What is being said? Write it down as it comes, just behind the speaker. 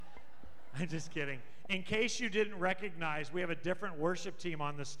I'm just kidding. In case you didn't recognize, we have a different worship team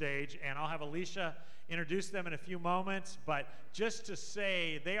on the stage, and I'll have Alicia introduce them in a few moments. But just to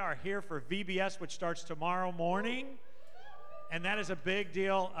say, they are here for VBS, which starts tomorrow morning, and that is a big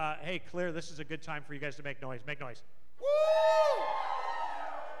deal. Hey, Claire, this is a good time for you guys to make noise. Make noise. Woo!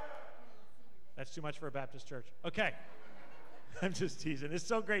 That's too much for a Baptist church. Okay. I'm just teasing. It's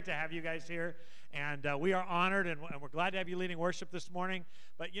so great to have you guys here, and we are honored, and we're glad to have you leading worship this morning.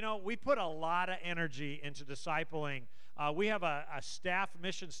 But, you know, we put a lot of energy into discipling. We have a staff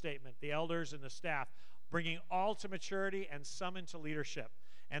mission statement, the elders and the staff, bringing all to maturity and some into leadership.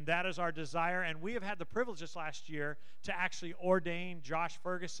 And that is our desire. And we have had the privilege this last year to actually ordain Josh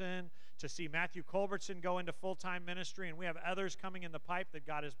Ferguson, to see Matthew Culbertson go into full-time ministry. And we have others coming in the pipe that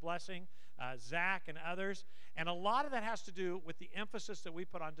God is blessing, Zach and others. And a lot of that has to do with the emphasis that we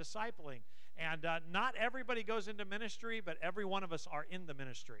put on discipling. And not everybody goes into ministry, but every one of us are in the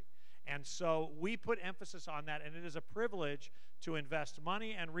ministry. And so we put emphasis on that, and it is a privilege to invest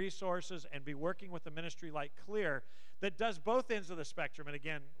money and resources and be working with a ministry like Clear that does both ends of the spectrum. And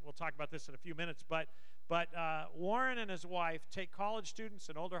again, we'll talk about this in a few minutes, but Warren and his wife take college students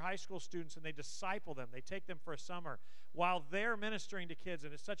and older high school students, and they disciple them. They take them for a summer while they're ministering to kids,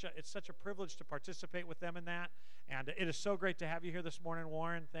 and it's such a privilege to participate with them in that. And it is so great to have you here this morning,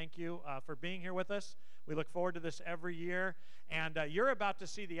 Warren. Thank you for being here with us. We look forward to this every year. And you're about to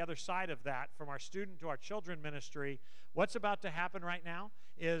see the other side of that, from our student to our children ministry. What's about to happen right now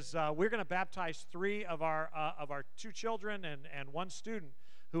is we're going to baptize 3 of our 2 children and 1 student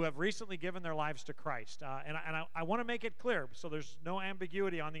who have recently given their lives to Christ. And I want to make it clear, so there's no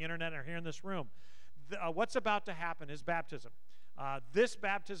ambiguity on the internet or here in this room. What's about to happen is baptism. This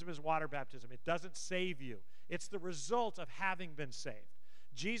baptism is water baptism. It doesn't save you. It's the result of having been saved.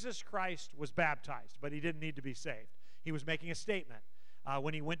 Jesus Christ was baptized, but he didn't need to be saved. He was making a statement.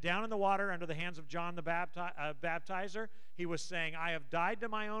 When he went down in the water under the hands of John the baptizer, he was saying, I have died to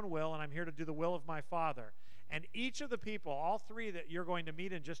my own will, and I'm here to do the will of my Father. And each of the people, all 3 that you're going to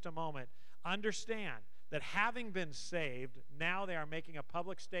meet in just a moment, understand that having been saved, now they are making a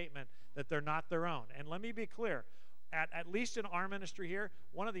public statement that they're not their own. And let me be clear. At least in our ministry here,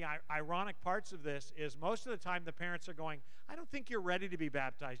 one of the ironic parts of this is most of the time the parents are going, I don't think you're ready to be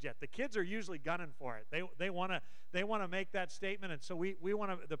baptized yet. The kids are usually gunning for it. They want to make that statement, and so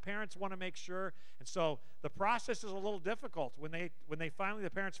the parents want to make sure. And so the process is a little difficult. When the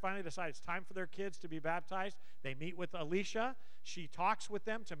parents finally decide it's time for their kids to be baptized, they meet with Alicia. She talks with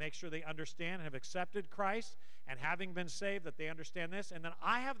them to make sure they understand and have accepted Christ, and having been saved, that they understand this. And then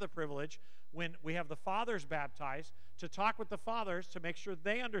I have the privilege, when we have the fathers baptized, to talk with the fathers to make sure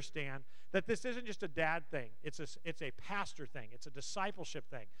they understand that this isn't just a dad thing. It's a pastor thing. It's a discipleship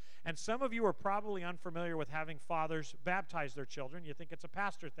thing. And some of you are probably unfamiliar with having fathers baptize their children. You think it's a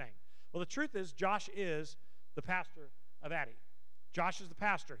pastor thing. Well, the truth is, Josh is the pastor of Addie. Josh is the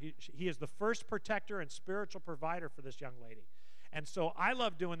pastor. He is the first protector and spiritual provider for this young lady. And so I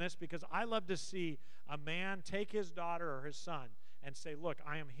love doing this because I love to see a man take his daughter or his son and say, look,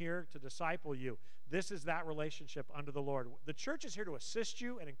 I am here to disciple you. This is that relationship under the Lord. The church is here to assist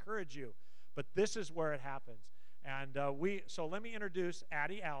you and encourage you, but this is where it happens. And so let me introduce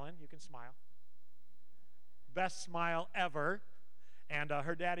Addie Allen. You can smile. Best smile ever. And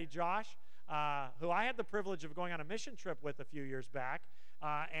her daddy, Josh, who I had the privilege of going on a mission trip with a few years back,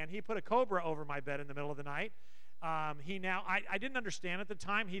 and he put a cobra over my bed in the middle of the night. I didn't understand at the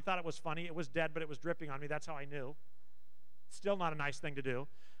time. He thought it was funny. It was dead, but it was dripping on me. That's how I knew. Still not a nice thing to do.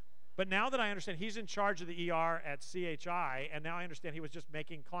 But now that I understand, he's in charge of the ER at CHI, and now I understand he was just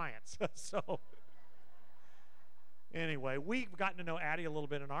making clients. So anyway, we've gotten to know Addie a little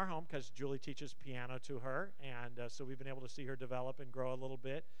bit in our home because Julie teaches piano to her, and so we've been able to see her develop and grow a little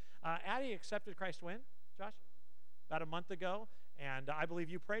bit. Addie accepted Christ when, Josh? About a month ago, and I believe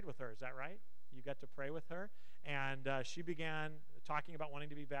you prayed with her. Is that right? You got to pray with her, and she began talking about wanting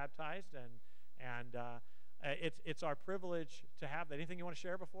to be baptized, and it's our privilege to have that. Anything you want to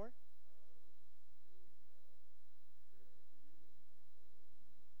share before?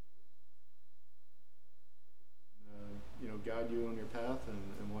 Guide you on your path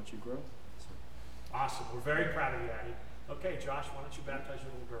and watch you grow. So. Awesome. We're very proud of you, Addie. Okay, Josh, why don't you baptize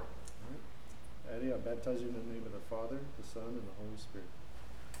your little girl? All right. Addie, I baptize you in the name of the Father, the Son, and the Holy Spirit.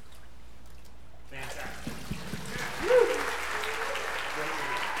 Fantastic.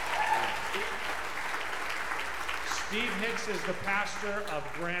 Steve Hicks is the pastor of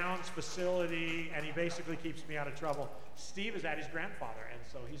Grounds Facility, and he basically keeps me out of trouble. Steve is Addie's grandfather, and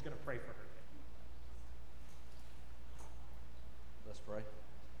so he's going to pray for her. Let's pray.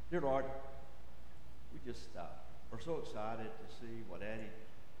 Dear Lord, we just are so excited to see what Addie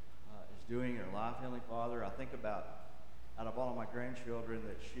is doing in her life, Heavenly Father. I think about, out of all of my grandchildren,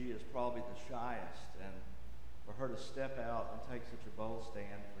 that she is probably the shyest, and for her to step out and take such a bold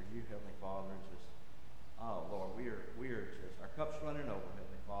stand for you, Heavenly Father, just, oh Lord, we are just, our cup's running over,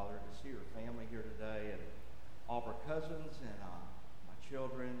 Heavenly Father, to see her family here today, and all of her cousins and my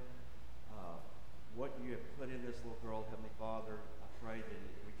children, what you have put in this little girl, Heavenly Father, I pray that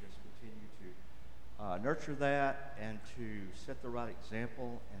we just continue to nurture that and to set the right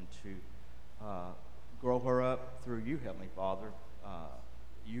example and to grow her up through you, Heavenly Father.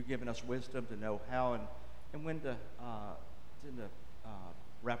 You giving us wisdom to know how and when to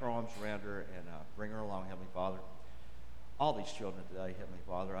wrap our arms around her and bring her along, Heavenly Father. All these children today, Heavenly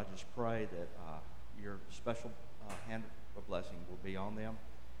Father, I just pray that your special hand of blessing will be on them.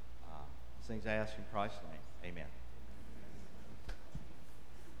 These things I ask in Christ's name. Amen.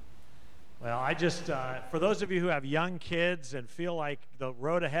 Well, I just, for those of you who have young kids and feel like the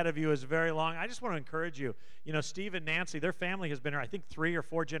road ahead of you is very long, I just want to encourage you. You know, Steve and Nancy, their family has been here, I think, 3 or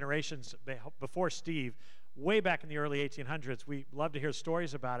 4 generations before Steve, way back in the early 1800s. We love to hear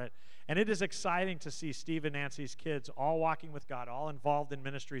stories about it. And it is exciting to see Steve and Nancy's kids all walking with God, all involved in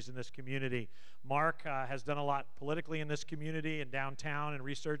ministries in this community. Mark has done a lot politically in this community and downtown and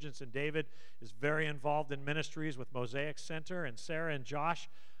Resurgence, and David is very involved in ministries with Mosaic Center, and Sarah and Josh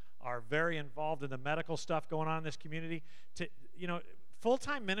are very involved in the medical stuff going on in this community.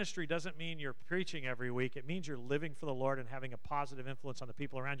 Full-time ministry doesn't mean you're preaching every week. It means you're living for the Lord and having a positive influence on the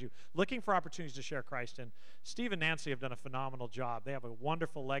people around you, looking for opportunities to share Christ. And Steve and Nancy have done a phenomenal job. They have a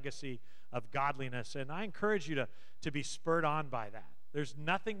wonderful legacy of godliness, and I encourage you to be spurred on by that. There's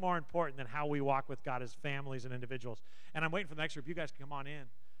nothing more important than how we walk with God as families and individuals. And I'm waiting for the next group. You guys can come on in.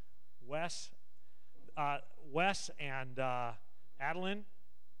 Wes and Adeline.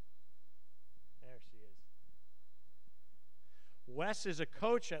 Wes is a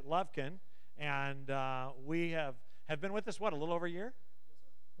coach at Lovekin, and we have been with us, a little over a year? Yes,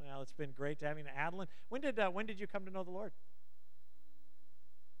 sir. Well, it's been great to have you. Adeline, when did you come to know the Lord?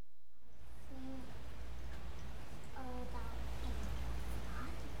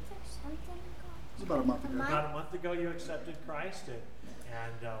 About a month ago. About a month ago, you accepted Christ and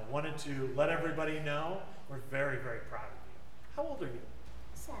wanted to let everybody know. We're very, very proud of you. How old are you?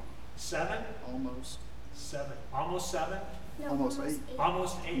 7. 7? Almost. 7. Almost 7? No, Almost 8.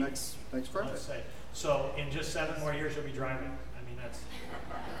 Almost 8. Next Friday. Let's say. So in just 7 more years, you'll be driving. I mean, that's.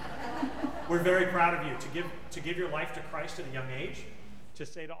 We're very proud of you to give your life to Christ at a young age, to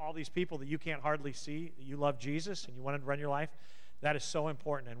say to all these people that you can't hardly see that you love Jesus and you want to run your life. That is so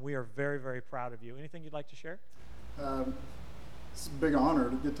important, and we are very, very proud of you. Anything you'd like to share? It's a big honor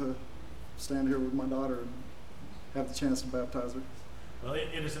to get to stand here with my daughter and have the chance to baptize her. Well,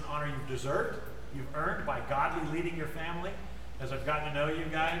 it is an honor you've deserved, you've earned by godly leading your family, as I've gotten to know you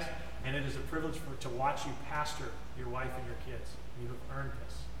guys, and it is a privilege to watch you pastor your wife and your kids. You have earned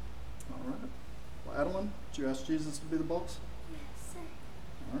this. All right. Well, Adeline, did you ask Jesus to be the boss? Yes, sir.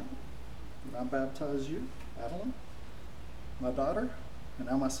 All right. And I baptize you, Adeline, my daughter, and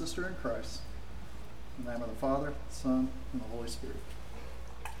now my sister in Christ. In the name of the Father, the Son, and the Holy Spirit.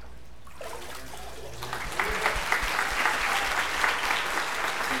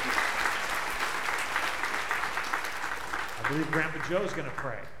 I believe Grandpa Joe's going to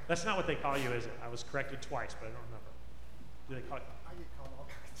pray. That's not what they call you, is it? I was corrected twice, but I don't remember. Do they call you? I get called all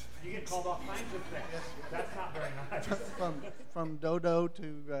kinds of things. You get called all kinds of things. Yes. That's not very nice. From Dodo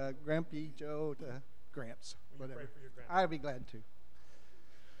to Grampy Joe to Gramps, Will you whatever. pray for your grandpa? I'd be glad to.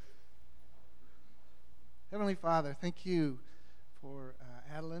 Heavenly Father, thank you for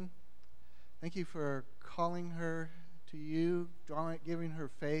Adeline. Thank you for calling her to you, giving her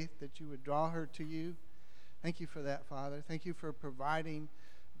faith that you would draw her to you. Thank you for that, Father. Thank you for providing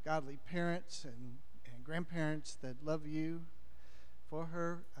godly parents and grandparents that love you for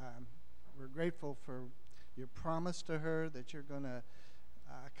her. We're grateful for your promise to her that you're going to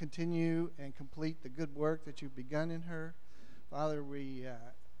continue and complete the good work that you've begun in her. Father, we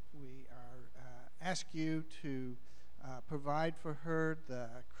ask you to provide for her the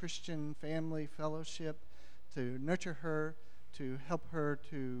Christian family fellowship, to nurture her, to help her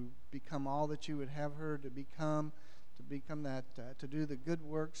to become all that you would have her to become that, to do the good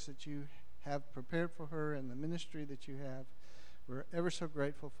works that you have prepared for her and the ministry that you have. We're ever so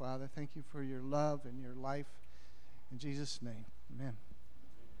grateful, Father. Thank you for your love and your life. In Jesus' name, amen.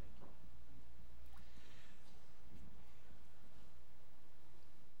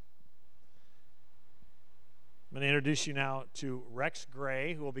 I'm going to introduce you now to Rex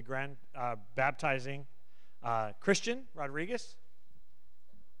Gray, who will be baptizing Christian Rodriguez.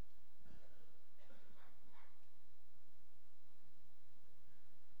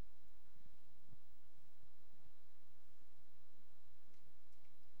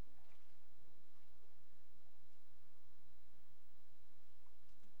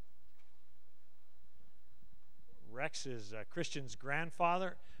 Rex is Christian's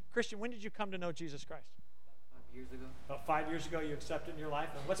grandfather. Christian, when did you come to know Jesus Christ? 5 years ago. About 5 years ago, you accepted in your life.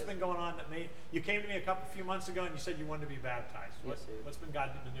 And what's been going on that made you came to me a few months ago and you said you wanted to be baptized? What's been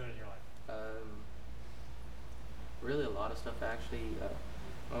God been doing in your life? Really a lot of stuff actually.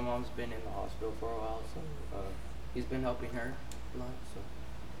 My mom's been in the hospital for a while, so he's been helping her a lot.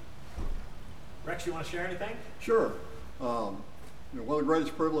 So. Rex, you want to share anything? Sure. One of the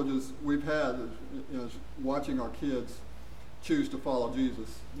greatest privileges we've had is watching our kids choose to follow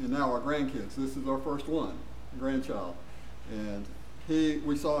Jesus, and now our grandkids. This is our first one, grandchild, and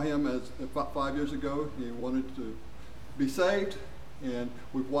we saw him as 5 years ago. He wanted to be saved, and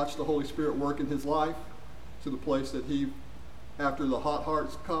we've watched the Holy Spirit work in his life to the place that after the Hot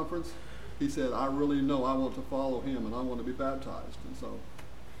Hearts conference, he said, I really know I want to follow him and I want to be baptized. And so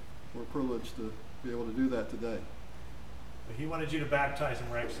we're privileged to be able to do that today. But he wanted you to baptize him,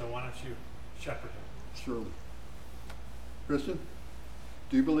 Rex, so why don't you shepherd him? Surely. Christian,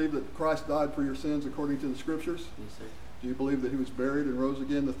 do you believe that Christ died for your sins according to the Scriptures? Yes, sir. Do you believe that he was buried and rose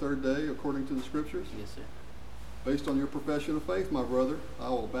again the third day according to the Scriptures? Yes, sir. Based on your profession of faith, my brother, I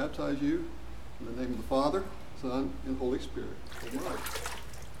will baptize you in the name of the Father, Son, and Holy Spirit. Right.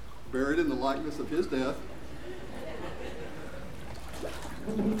 Buried in the likeness of his death.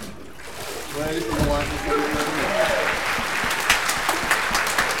 Raised in the likeness of his resurrection.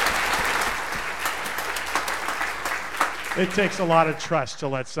 It takes a lot of trust to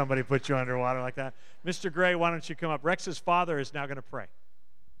let somebody put you underwater like that. Mr. Gray, why don't you come up? Rex's father is now going to pray.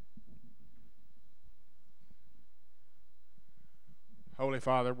 Holy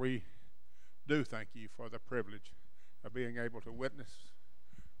Father, we do thank you for the privilege of being able to witness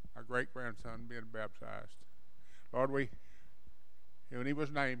our great-grandson being baptized. Lord, when he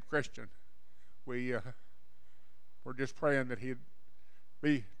was named Christian, we were just praying that he'd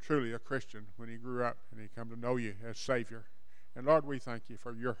be truly a Christian when he grew up and he'd come to know you as Savior. And Lord, we thank you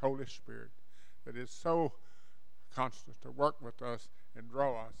for your Holy Spirit that is so constant to work with us and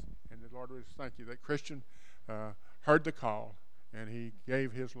draw us. And that, Lord, we just thank you that Christian heard the call and he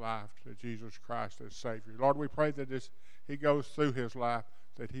gave his life to Jesus Christ as Savior. Lord, we pray that as he goes through his life,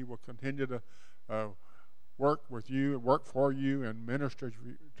 that he will continue to work with you and work for you and minister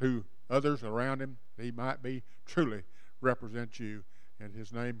to others around him, that he might be truly represent you. And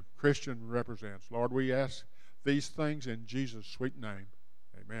his name, Christian, represents. Lord, we ask these things in Jesus' sweet name.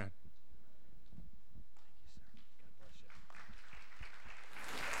 Amen.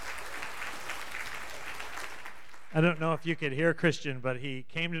 I don't know if you could hear Christian, but he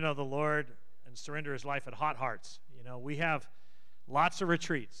came to know the Lord and surrender his life at Hot Hearts. You know, we have lots of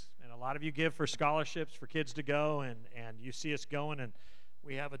retreats, and a lot of you give for scholarships for kids to go, and you see us going, and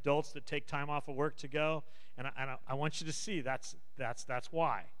we have adults that take time off of work to go, and I want you to see that's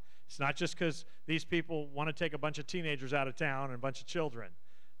why. It's not just because these people want to take a bunch of teenagers out of town and a bunch of children.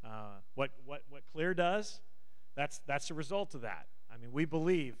 What Clear does, that's the result of that. I mean, we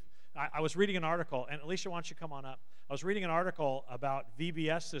believe. I was reading an article, and Alicia, why don't you come on up? I was reading an article about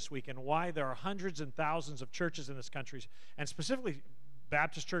VBS this week and why there are hundreds and thousands of churches in this country, and specifically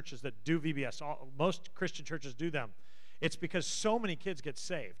Baptist churches that do VBS. Most Christian churches do them. It's because so many kids get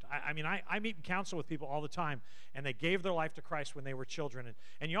saved. I mean, I meet and counsel with people all the time, and they gave their life to Christ when they were children.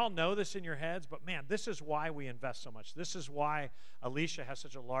 And you all know this in your heads, but man, this is why we invest so much. This is why Alicia has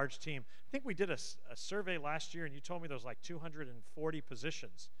such a large team. I think we did a survey last year, and you told me there was like 240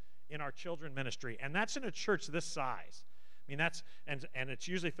 positions in our children ministry, and that's in a church this size. I mean, and it's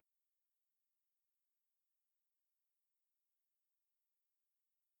usually filled